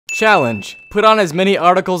Challenge. Put on as many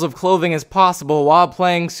articles of clothing as possible while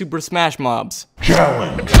playing Super Smash Mobs.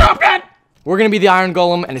 Challenge. We're gonna be the Iron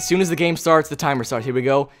Golem, and as soon as the game starts, the timer starts. Here we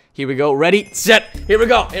go. Here we go. Ready, set. Here we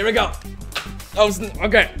go. Here we go. Oh,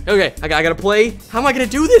 okay. Okay. I gotta play. How am I gonna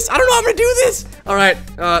do this? I don't know how I'm gonna do this. All right.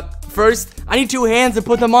 First, I need 2 hands to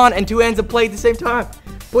put them on and 2 hands to play at the same time.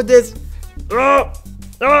 Put this. No,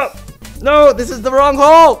 this is the wrong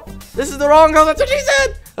hole. This is the wrong hole. That's what she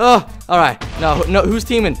said. Oh, all right. No. Who's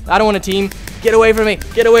teaming? I don't want to team. Get away from me.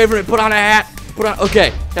 Get away from me. Put on a hat. Put on.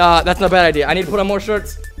 Okay. That's not a bad idea. I need to put on more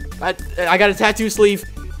shirts. I got a tattoo sleeve.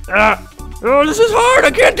 Oh, this is hard.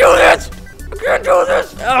 I can't do this. I can't do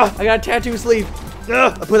this. I got a tattoo sleeve. I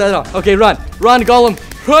put that on. Okay, run, Golem.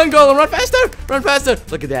 Run, Golem. Run faster. Run faster.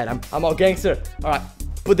 Look at that. I'm all gangster. All right.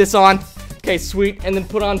 Put this on. Okay, sweet. And then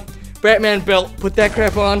put on Batman belt. Put that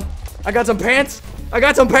crap on. I got some pants. I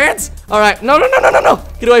got some pants. All right. No.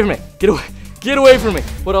 Get away from me. Get away from me.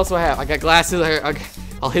 What else do I have? I got glasses.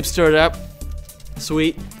 I'll hipster it up.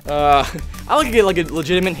 Sweet. I like to get like a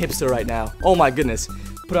legitimate hipster right now. Oh my goodness.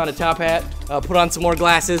 Put on a top hat. Put on some more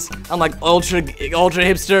glasses. I'm like ultra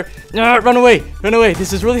hipster. No, run away. Run away.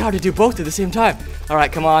 This is really hard to do both at the same time. All right,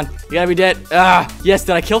 come on. You gotta be dead. Yes.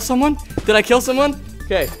 Did I kill someone? Did I kill someone?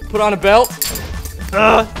 Okay. Put on a belt.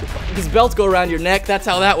 These belts go around your neck. That's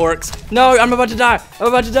how that works. No, I'm about to die. I'm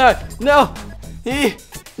about to die. No.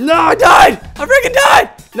 No, I died. I freaking died.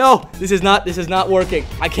 No, this is not working.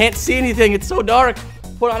 I can't see anything. It's so dark.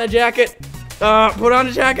 Put on a jacket. Put on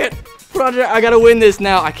a jacket. I gotta win this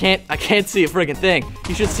now. I can't see a freaking thing.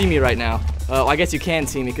 You should see me right now. I guess you can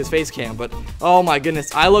see me because face cam. But oh my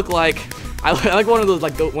goodness, I look like one of those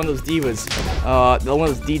one of those divas. One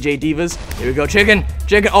of those DJ divas. Here we go, chicken.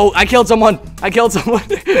 Oh, I killed someone.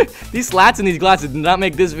 These slats and these glasses did not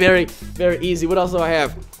make this very easy. What else do I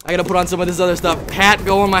have? I gotta put on some of this other stuff. Hat,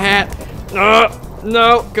 go on my hat.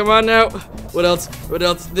 No, come on now. What else?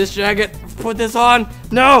 This jacket. Put this on.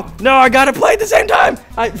 No, I gotta play at the same time.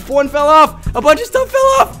 One fell off. A bunch of stuff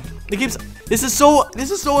fell off. This is so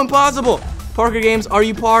impossible. ParkerGames, are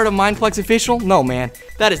you part of Mineplex official? No, man,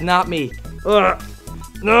 that is not me. No.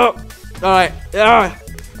 All right.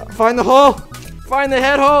 Find the hole. Find the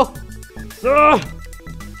head hole.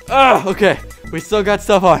 Okay. We still got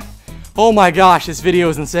stuff on. Oh my gosh, this video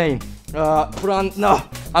is insane. Put on. No,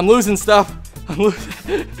 I'm losing stuff. Put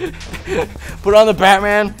on the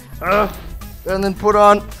Batman. And then put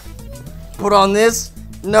on this.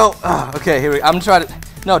 No. Okay, here we go. I'm trying to.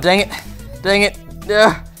 No, dang it.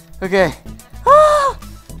 Yeah. Okay.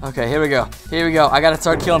 Okay, here we go. I gotta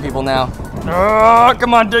start killing people now.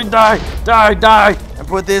 Come on, die. And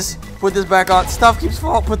put this back on. Stuff keeps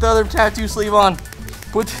falling. Put the other tattoo sleeve on.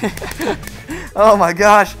 Oh my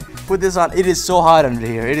gosh. Put this on. It is so hot under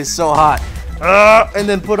here. It is so hot. And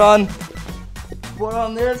then put on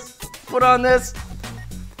this.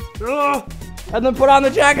 And then put on the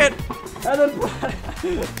jacket. And then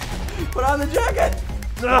put on the jacket.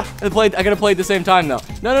 I gotta play at the same time though.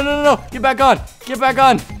 No. Get back on.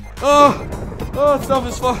 Oh, stuff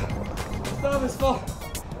is full.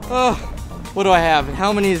 Oh, what do I have? And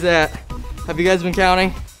how many is that? Have you guys been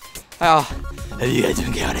counting?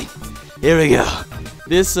 Here we go.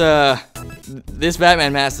 This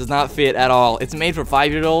Batman mask does not fit at all. It's made for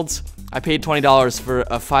 5-year-olds. I paid $20 for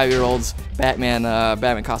a 5-year-old's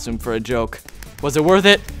Batman costume for a joke. Was it worth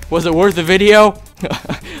it? Was it worth the video?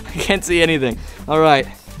 I can't see anything. All right,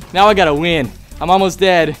 now I gotta win. I'm almost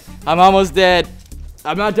dead. I'm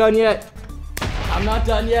not done yet.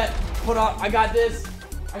 I got this.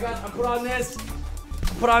 Put on this.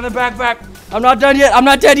 Put on the backpack. I'm not done yet. I'm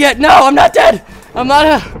not dead yet. No, I'm not dead. I'm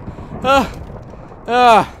not.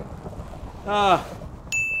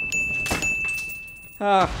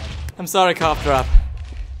 I'm sorry, Cough Drop.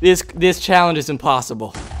 This challenge is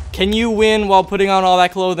impossible. Can you win while putting on all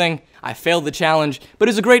that clothing? I failed the challenge, but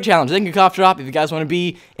it's a great challenge. Thank you, Cough Drop. If you guys want to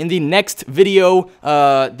be in the next video,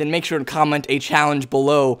 then make sure to comment a challenge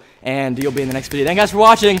below, and you'll be in the next video. Thank you guys for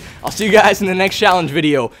watching. I'll see you guys in the next challenge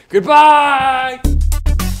video. Goodbye!